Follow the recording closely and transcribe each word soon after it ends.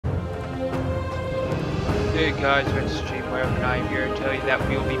Hey guys, it's Streamware and I am here to tell you that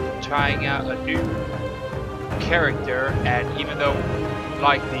we will be trying out a new character, and even though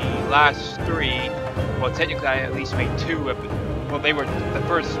like the last three, well technically I at least made two of them, well they were the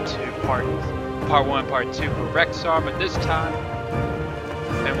first two parts, part 1 and part 2 for Rexstar, but this time,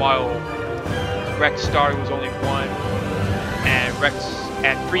 and while Rexstar was only 1, and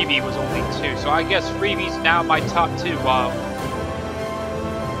Freebie was only 2, so I guess Freebie's now my top 2, while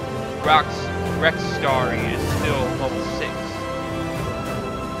Rexstar is still level 6.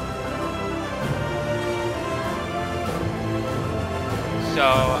 So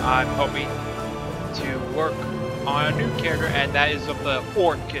I'm hoping to work on a new character, and that is of the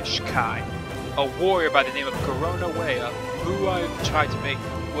Orcish kind. A warrior by the name of Garonawea, who I've tried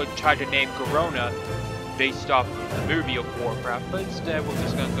to name Garona based off of the movie of Warcraft, but instead we're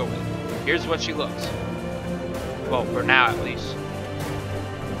just gonna go with it. Here's what she looks. Well, for now at least.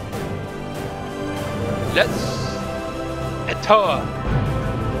 Let's enter.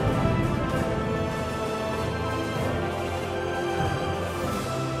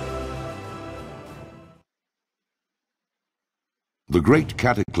 The Great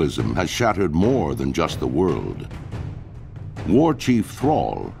Cataclysm has shattered more than just the world. War Chief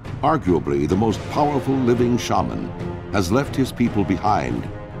Thrall, arguably the most powerful living shaman, has left his people behind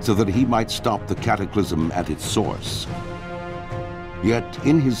so that he might stop the Cataclysm at its source. Yet,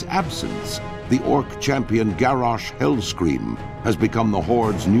 in his absence, the Orc champion Garrosh Hellscream has become the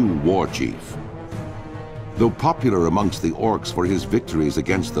Horde's new war chief. Though popular amongst the Orcs for his victories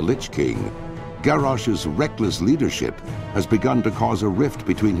against the Lich King, Garrosh's reckless leadership has begun to cause a rift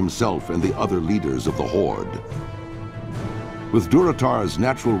between himself and the other leaders of the Horde. With Durotar's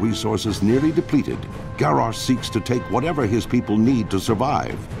natural resources nearly depleted, Garrosh seeks to take whatever his people need to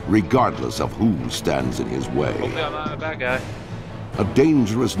survive, regardless of who stands in his way. Hopefully I'm not a bad guy. A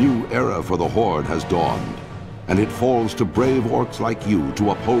dangerous new era for the Horde has dawned, and it falls to brave Orcs like you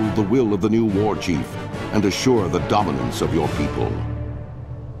to uphold the will of the new war chief and assure the dominance of your people.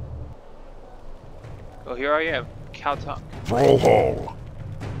 Well, here I am, Caltunk. Thrall Hall.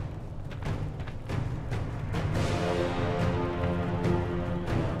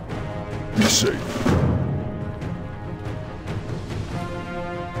 Be safe.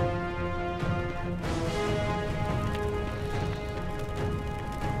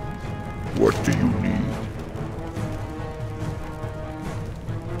 What do you need?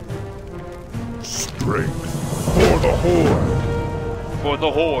 Strength for the Horde. For the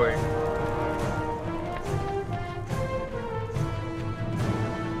Horde.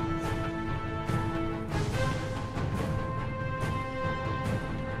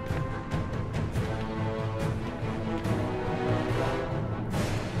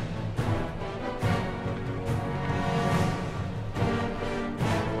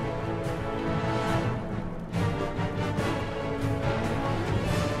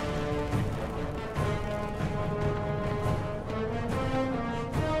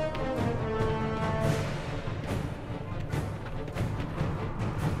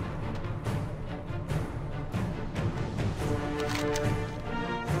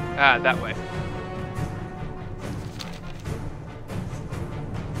 Ah, that way.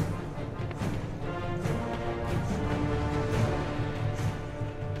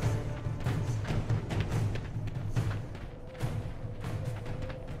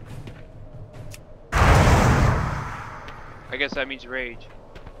 I guess that means rage.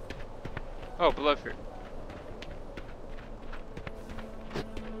 Oh, Bloodfruit.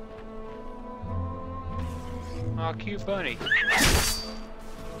 Aw, cute bunny.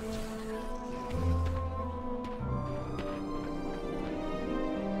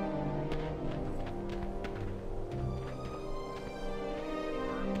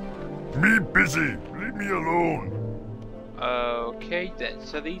 Me busy. Leave me alone. Okay then,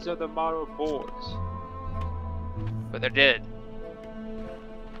 so these are the model boards. But they're dead.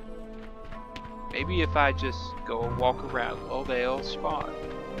 Maybe if I just go and walk around, well, they'll spawn.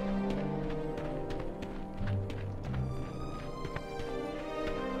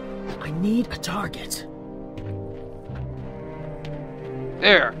 I need a target.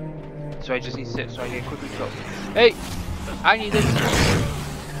 There! So I just need to sit so I can quickly go. Hey! I need this!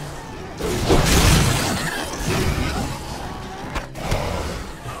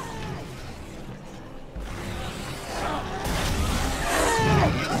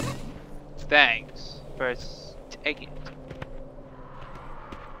 Thanks for taking it.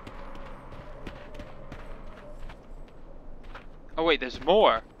 Oh wait, there's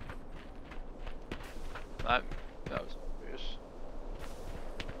more! That was obvious.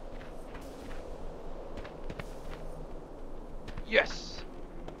 Yes!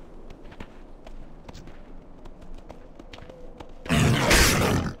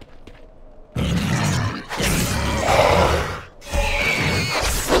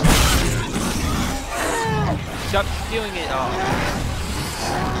 Stop stealing it. Oh.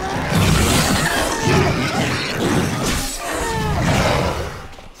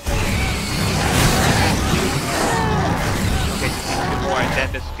 Okay, just need 2 more and then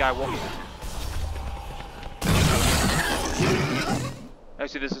this guy won't.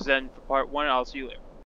 Actually, this is the end for part 1. I'll see you later.